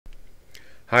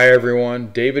Hi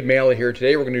everyone, David Maley here.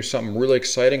 Today we're going to do something really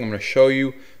exciting. I'm going to show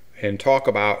you and talk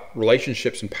about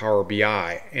relationships in Power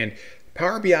BI. And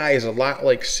Power BI is a lot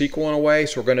like SQL in a way,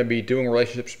 so we're going to be doing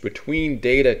relationships between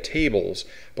data tables,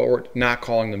 but we're not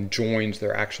calling them joins.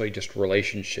 They're actually just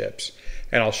relationships.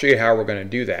 And I'll show you how we're going to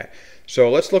do that. So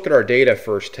let's look at our data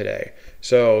first today.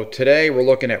 So today we're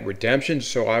looking at redemptions.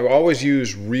 So I always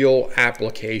use real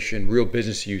application, real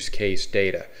business use case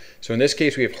data. So in this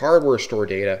case we have hardware store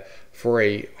data for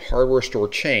a hardware store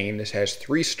chain. This has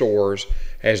 3 stores,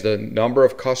 as the number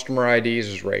of customer IDs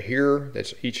is right here.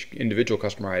 That's each individual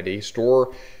customer ID,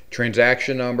 store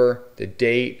transaction number, the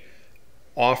date,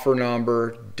 offer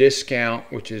number, discount,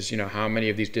 which is how many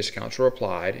of these discounts were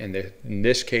applied. And in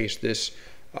this case, this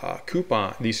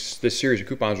this series of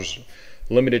coupons was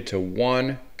limited to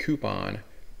 1 coupon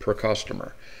per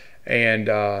customer. And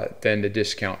then the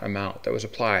discount amount that was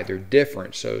applied. They're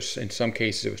different. So in some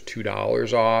cases it was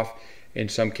 $2 off. In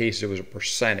some cases it was a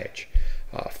percentage,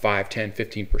 5, 10,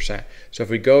 15%. So if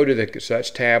we go to so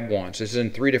that's tab 1. So this is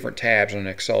in 3 different tabs on an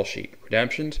Excel sheet.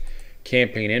 Redemptions,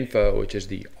 campaign info, which is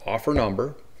the offer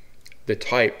number, the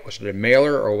type, was it a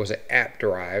mailer or was it app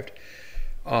derived?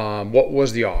 What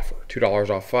was the offer? $2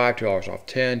 off 5, $2 off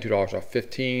 10, $2 off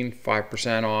 15,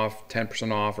 5% off,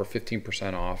 10% off, or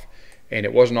 15% off. And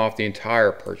it wasn't off the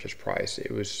entire purchase price.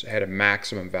 It had a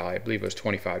maximum value. I believe it was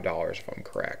 $25 if I'm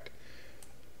correct.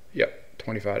 Yep,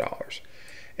 $25.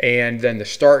 And then the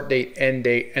start date, end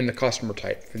date, and the customer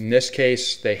type. In this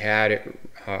case, they had it.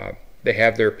 They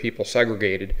have their people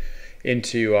segregated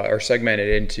into or segmented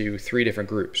into 3 different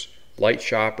groups: light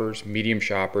shoppers, medium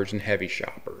shoppers, and heavy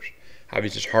shoppers.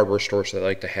 Obviously, it's hardware stores, so they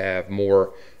like to have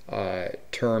more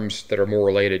terms that are more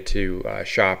related to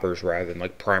shoppers rather than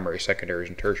like primary, secondaries,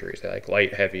 and tertiaries. They like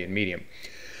light, heavy, and medium.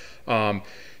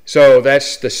 So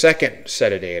that's the second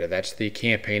set of data. That's the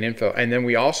campaign info. And then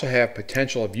we also have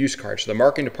potential abuse cards. So the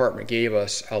marketing department gave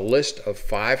us a list of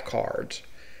 5 cards,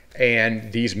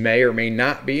 and these may or may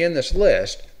not be in this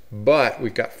list, but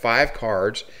we've got 5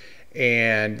 cards,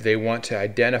 and they want to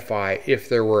identify if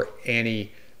there were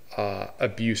any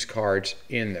abuse cards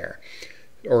in there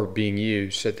or being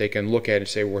used, so that they can look at it and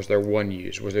say, was there 1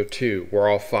 used? Was there 2? Were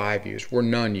all 5 used? Were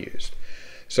none used?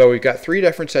 So we've got 3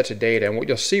 different sets of data, and what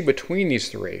you'll see between these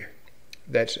 3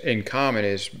 that's in common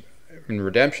is in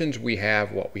redemptions we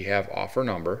have offer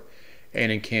number,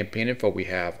 and in campaign info we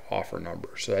have offer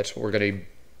number. So that's what we're going to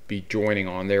be joining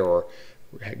on there or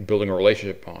building a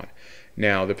relationship on.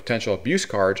 Now the potential abuse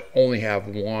cards only have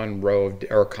 1 row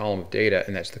or column of data,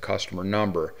 and that's the customer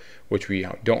number, which we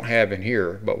don't have in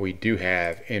here, but we do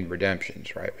have in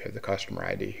redemptions, right? We have the customer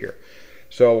ID here.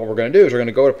 So what we're going to do is we're going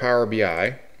to go to Power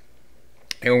BI,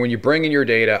 and when you bring in your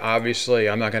data, obviously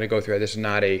I'm not going to go through it. This is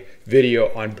not a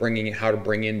video on how to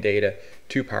bring in data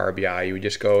to Power BI. You would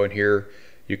just go in here.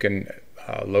 You can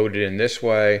load it in this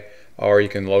way, or you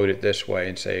can load it this way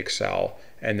and say Excel,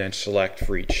 and then select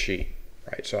for each sheet.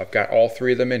 Right, so I've got all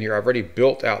 3 of them in here. I've already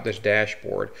built out this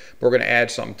dashboard, but we're going to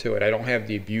add something to it. I don't have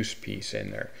the abuse piece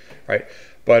in there, right?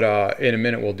 But in a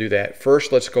minute we'll do that.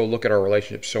 First, let's go look at our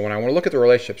relationships. So when I want to look at the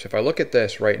relationships, if I look at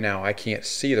this right now, I can't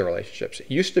see the relationships.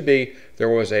 It used to be there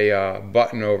was a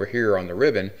button over here on the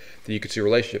ribbon that you could see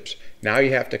relationships. Now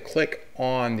you have to click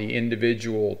on the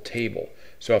individual table.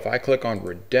 So if I click on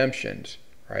redemptions,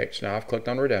 right? So now I've clicked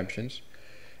on redemptions.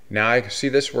 Now I can see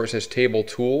this where it says table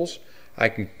tools. I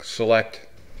can select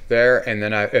there, and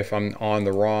then if I'm on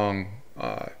the wrong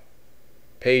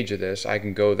page of this, I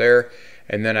can go there,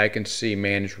 and then I can see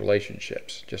manage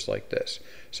relationships, just like this.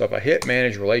 So if I hit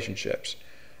manage relationships,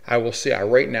 I will see I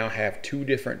right now have 2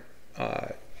 different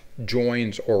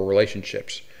joins or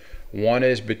relationships. One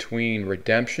is between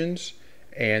redemptions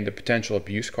and the potential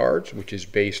abuse cards, which is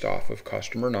based off of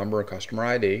customer number and customer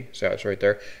ID, so that's right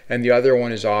there. And the other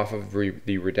one is off of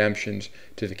the redemptions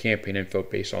to the campaign info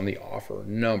based on the offer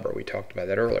number. We talked about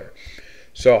that earlier.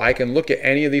 So I can look at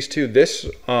any of these 2. This,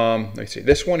 let me see,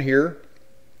 this one here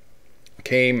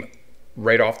came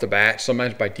right off the bat.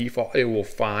 Sometimes by default it will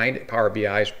find, Power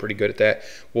BI is pretty good at that,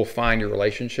 will find your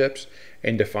relationships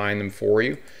and define them for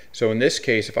you. So in this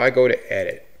case, if I go to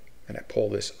edit and I pull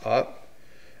this up,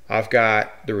 I've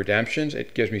got the redemptions.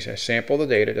 It gives me a sample of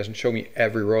the data. It doesn't show me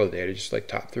every row of the data, just like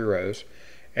top 3 rows.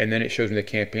 And then it shows me the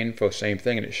campaign info, same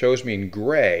thing, and it shows me in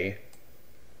gray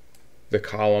the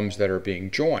columns that are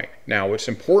being joined. Now what's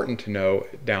important to know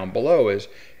down below is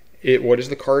what is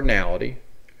the cardinality?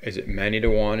 Is it many to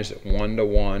one? Is it 1 to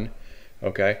 1?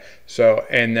 Okay, so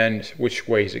and then which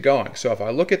way is it going? So if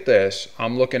I look at this,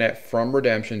 I'm looking at from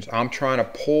redemptions. I'm trying to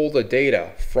pull the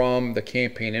data from the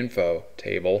campaign info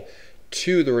table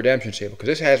to the redemption table, because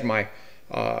this has my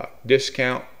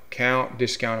discount count,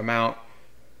 discount amount,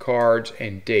 cards,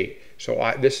 and date.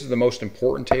 So this is the most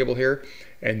important table here,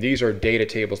 and these are data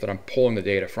tables that I'm pulling the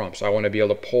data from. So I want to be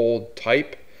able to pull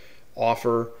type,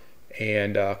 offer,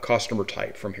 and customer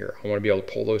type from here. I want to be able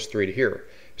to pull those three to here.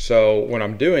 So what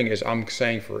I'm doing is I'm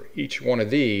saying for each one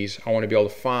of these, I want to be able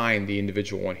to find the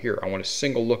individual one here. I want a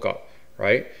single lookup,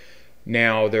 right?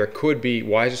 Now there could be,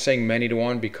 why is it saying many to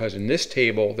one? Because in this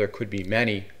table there could be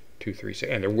many, 2, 3,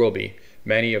 6, and there will be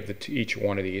many of each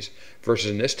one of these, versus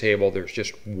in this table there's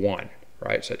just one,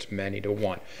 right? So it's many to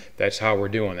one. That's how we're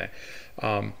doing that.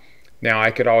 Now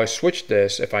I could always switch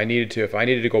this if I needed to. If I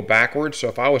needed to go backwards, so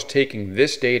if I was taking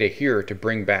this data here to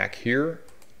bring back here,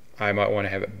 I might want to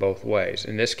have it both ways.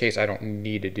 In this case, I don't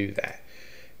need to do that.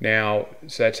 Now,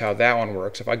 so that's how that one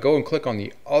works. If I go and click on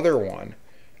the other one,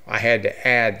 I had to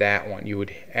add that one. You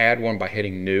would add one by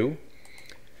hitting new,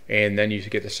 and then you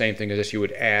get the same thing as this. You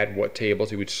would add what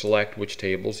tables. You would select which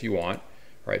tables you want.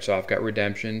 Right, so I've got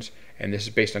redemptions, and this is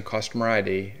based on customer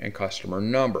ID and customer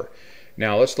number.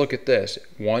 Now let's look at this.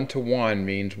 1 to 1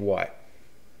 means what?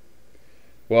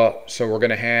 Well, so we're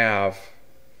going to have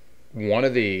one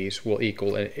of these will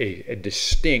equal a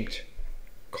distinct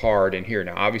card in here.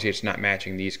 Now obviously it's not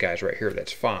matching these guys right here,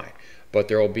 that's fine, but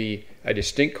there will be a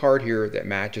distinct card here that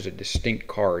matches a distinct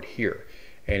card here,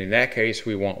 and in that case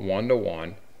we want 1 to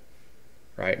 1.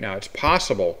 Right, now it's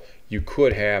possible you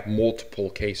could have multiple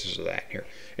cases of that here.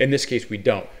 In this case we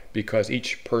don't, because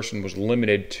each person was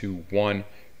limited to one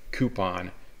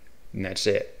coupon, and that's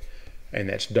it, and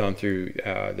that's done through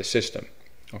the system.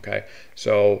 Okay,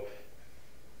 so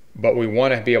but we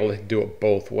want to be able to do it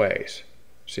both ways.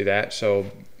 See that?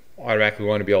 So automatically we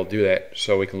want to be able to do that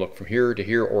so we can look from here to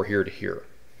here or here to here.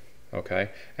 Okay,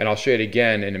 and I'll show you it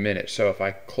again in a minute. So if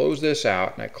I close this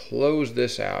out and I close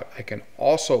this out, I can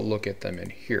also look at them in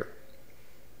here.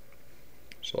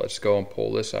 So let's go and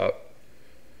pull this up,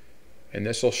 and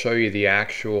this will show you the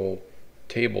actual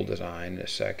table design in a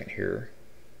second here.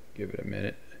 Give it a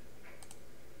minute.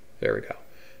 There we go.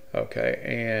 Okay,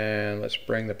 and let's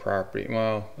bring the property,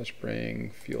 well, let's bring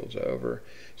fields over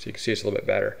so you can see it's a little bit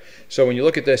better. So when you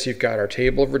look at this, you've got our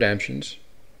table of redemptions,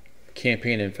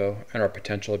 campaign info, and our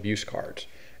potential abuse cards.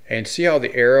 And see how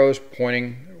the arrow is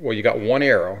pointing, well, you got one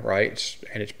arrow, right?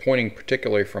 And it's pointing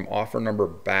particularly from offer number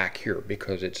back here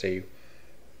because it's a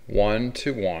 1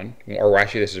 to 1, or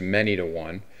actually this is many to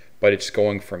 1, but it's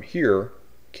going from here,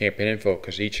 campaign info,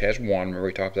 because each has one, remember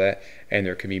we talked about that, and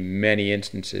there can be many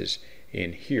instances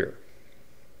in here.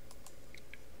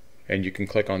 And you can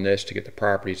click on this to get the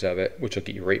properties of it, which will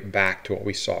get you right back to what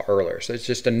we saw earlier. So it's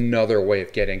just another way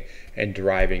of getting and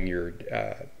driving your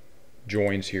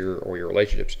joins here or your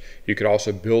relationships. You could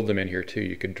also build them in here too.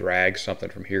 You could drag something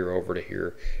from here over to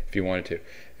here if you wanted to.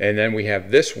 And then we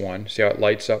have this one. See how it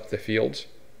lights up the fields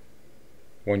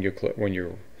when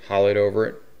you highlight over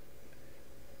it?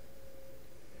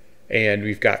 And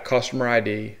we've got customer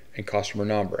ID and customer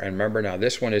number. And remember now,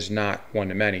 this one is not one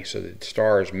to many, so the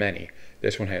star is many.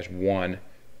 This one has 1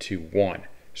 to 1.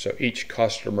 So each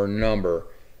customer number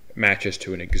matches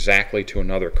to exactly to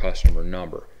another customer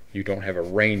number. You don't have a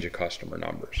range of customer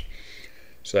numbers.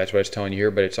 So that's what it's telling you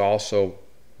here, but it's also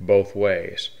both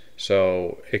ways.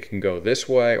 So it can go this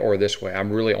way or this way.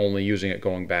 I'm really only using it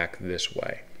going back this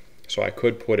way. So I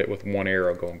could put it with one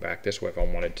arrow going back this way if I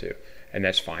wanted to, and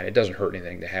that's fine. It doesn't hurt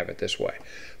anything to have it this way.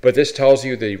 But this tells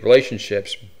you the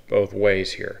relationships both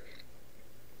ways here.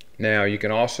 Now you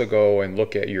can also go and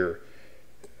look at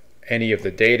any of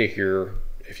the data here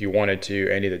if you wanted to,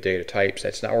 any of the data types.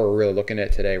 That's not what we're really looking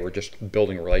at today. We're just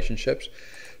building relationships.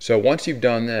 So once you've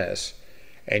done this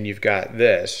and you've got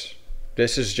this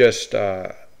is just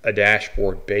a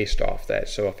dashboard based off that.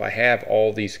 So if I have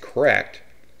all these correct,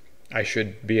 I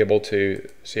should be able to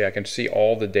see, I can see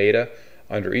all the data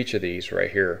under each of these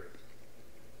right here.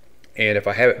 And if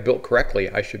I have it built correctly,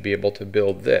 I should be able to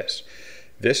build this.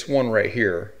 This one right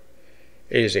here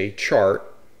is a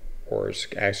chart, or it's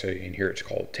actually in here it's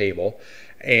called a table,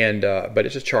 and but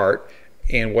it's a chart.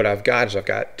 And what I've got is I've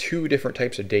got two different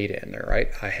types of data in there, right?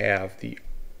 I have the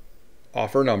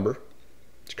offer number,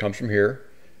 which comes from here,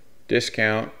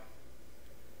 discount,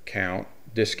 count,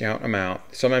 discount amount.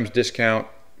 Sometimes discount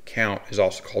count is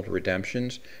also called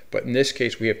redemptions, but in this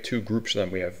case we have two groups of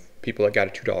them. We have people that got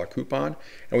a $2 coupon,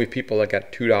 and we have people that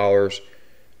got $2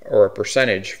 or a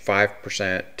percentage,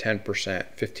 5%, 10%,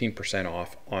 15%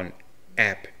 off on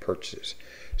app purchases.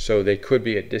 So they could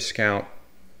be a discount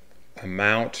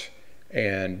amount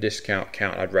and discount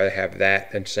count. I'd rather have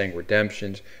that than saying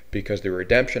redemptions, because the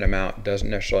redemption amount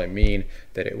doesn't necessarily mean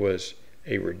that it was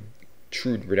a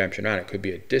true redemption amount. It could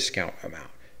be a discount amount.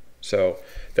 So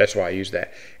that's why I use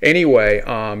that. Anyway,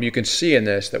 you can see in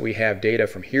this that we have data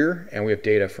from here and we have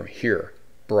data from here.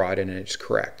 brought in and it's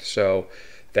correct. So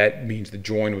that means the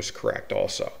join was correct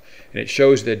also. And it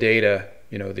shows the data,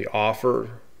 the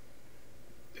offer,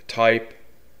 the type,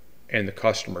 and the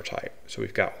customer type. So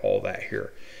we've got all that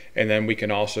here. And then we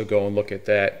can also go and look at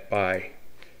that by,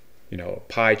 a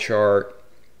pie chart,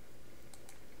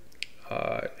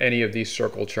 any of these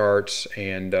circle charts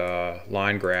and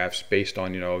line graphs based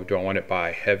on, do I want it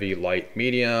by heavy, light,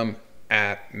 medium,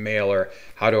 app, mailer,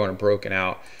 how do I want it broken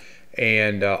out,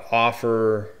 and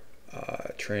offer,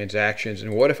 transactions.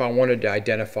 And what if I wanted to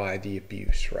identify the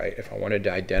abuse, right? If I wanted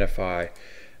to identify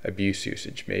abuse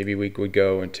usage, maybe we would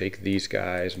go and take these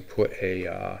guys and put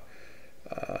a,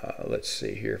 let's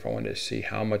see here, if I wanted to see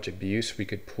how much abuse, we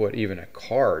could put even a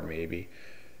card maybe.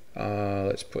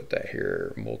 Let's put that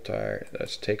here,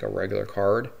 let's take a regular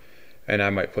card, and I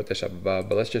might put this up above,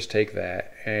 but let's just take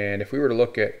that. And if we were to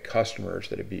look at customers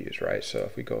that abuse, right? So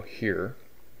if we go here,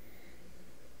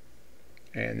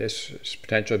 and this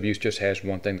potential abuse just has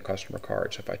one thing, the customer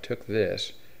card. So if I took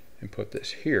this and put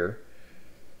this here,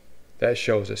 that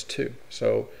shows us two.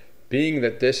 So being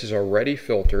that this is already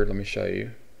filtered, let me show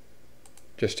you,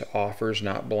 just to offers,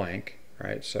 not blank,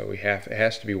 right? So it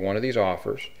has to be one of these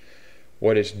offers.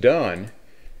 What it's done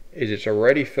is it's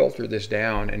already filtered this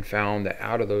down and found that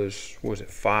out of those, what was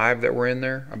it, 5 that were in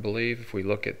there, I believe. If we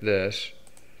look at this,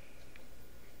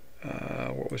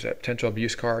 what was that, potential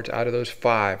abuse cards, out of those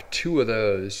 5, 2 of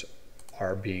those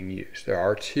are being used. There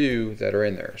are 2 that are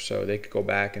in there, so they could go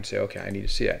back and say, okay, I need to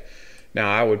see it.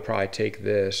 Now I would probably take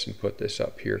this and put this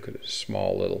up here because it's a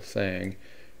small little thing,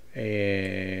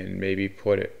 and maybe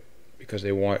put it, because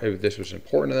they want, if this was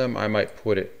important to them, I might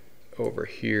put it over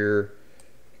here,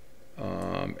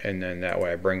 and then that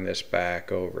way I bring this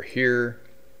back over here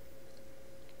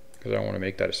because I want to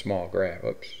make that a small graph.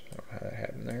 Oops, I don't know how that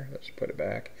happened there. Let's put it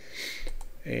back.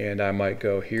 And I might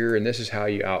go here, and this is how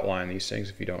you outline these things.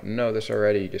 If you don't know this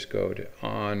already, you just go to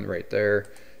on right there.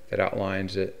 That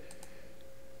outlines it.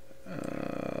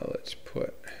 Let's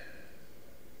put,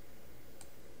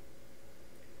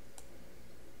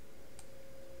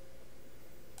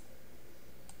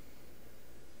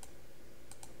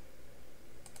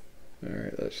 all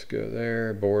right, let's go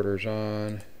there, borders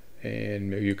on, and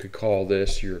maybe you could call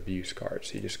this your abuse card.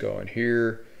 So you just go in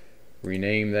here,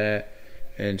 rename that,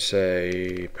 and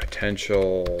say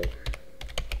potential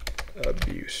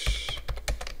abuse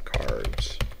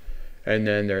cards. And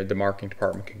then the marketing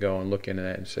department can go and look into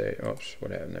that and say, oops, what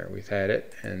happened there? We've had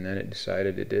it, and then it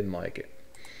decided it didn't like it.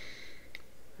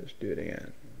 Let's do it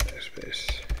again. Space.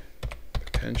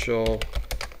 Potential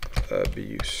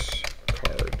abuse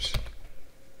cards.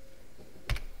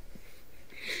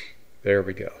 There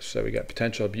we go. So we got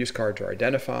potential abuse cards are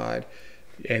identified,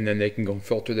 and then they can go and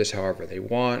filter this however they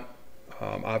want.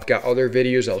 I've got other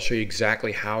videos that'll show you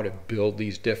exactly how to build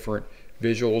these different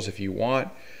visuals if you want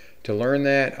to learn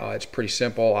that. It's pretty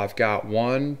simple. I've got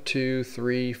 1, 2,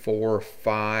 3, 4,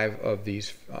 5 of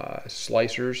these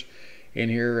slicers in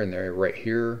here, and they're right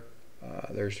here.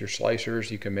 There's your slicers.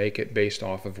 You can make it based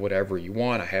off of whatever you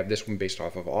want. I have this one based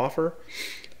off of offer,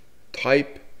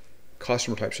 type,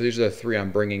 customer type. So these are the 3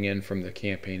 I'm bringing in from the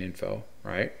campaign info,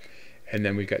 right? And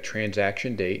then we've got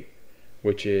transaction date,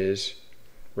 which is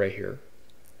right here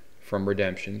from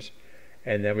redemptions.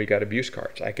 And then we got abuse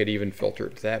cards. I could even filter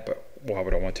it to that, but why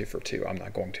would I want to for 2? I'm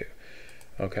not going to.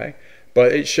 Okay,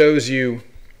 but it shows you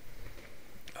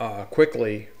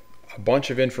quickly a bunch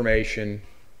of information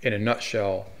in a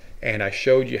nutshell, and I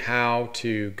showed you how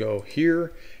to go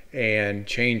here and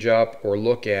change up or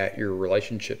look at your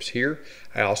relationships here.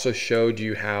 I also showed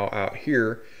you how out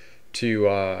here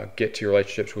to get to your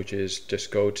relationships, which is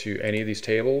just go to any of these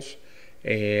tables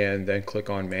and then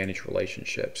click on manage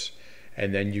relationships,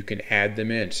 and then you can add them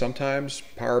in. Sometimes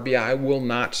Power BI will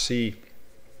not see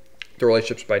the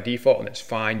relationships by default, and it's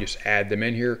fine. Just add them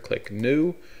in here, click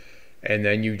new, and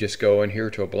then you just go in here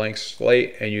to a blank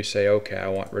slate and you say, okay, I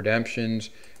want redemptions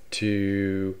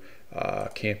to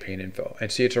campaign info,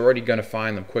 and see, it's already going to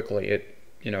find them quickly.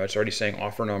 It's already saying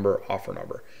offer number, offer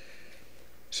number.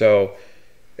 So,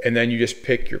 and then you just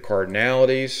pick your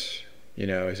cardinalities.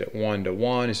 Is it 1 to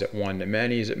 1? Is it 1 to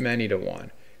many? Is it many to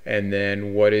 1? And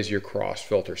then what is your cross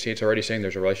filter? See, it's already saying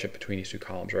there's a relationship between these 2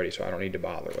 columns already, so I don't need to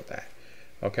bother with that.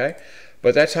 Okay,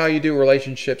 but that's how you do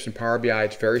relationships in Power BI.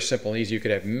 It's very simple and easy. You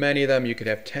could have many of them. You could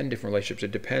have 10 different relationships.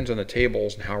 It depends on the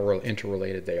tables and how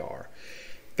interrelated they are.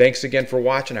 Thanks again for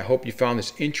watching. I hope you found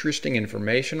this interesting and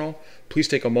informational. Please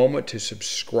take a moment to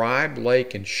subscribe,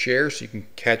 like, and share so you can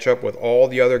catch up with all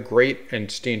the other great,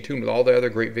 and stay in tune with all the other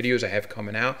great videos I have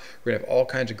coming out. We're going to have all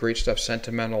kinds of great stuff.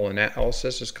 Sentimental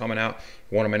analysis is coming out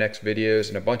in one of my next videos,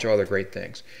 and a bunch of other great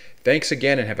things. Thanks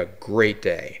again, and have a great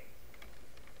day.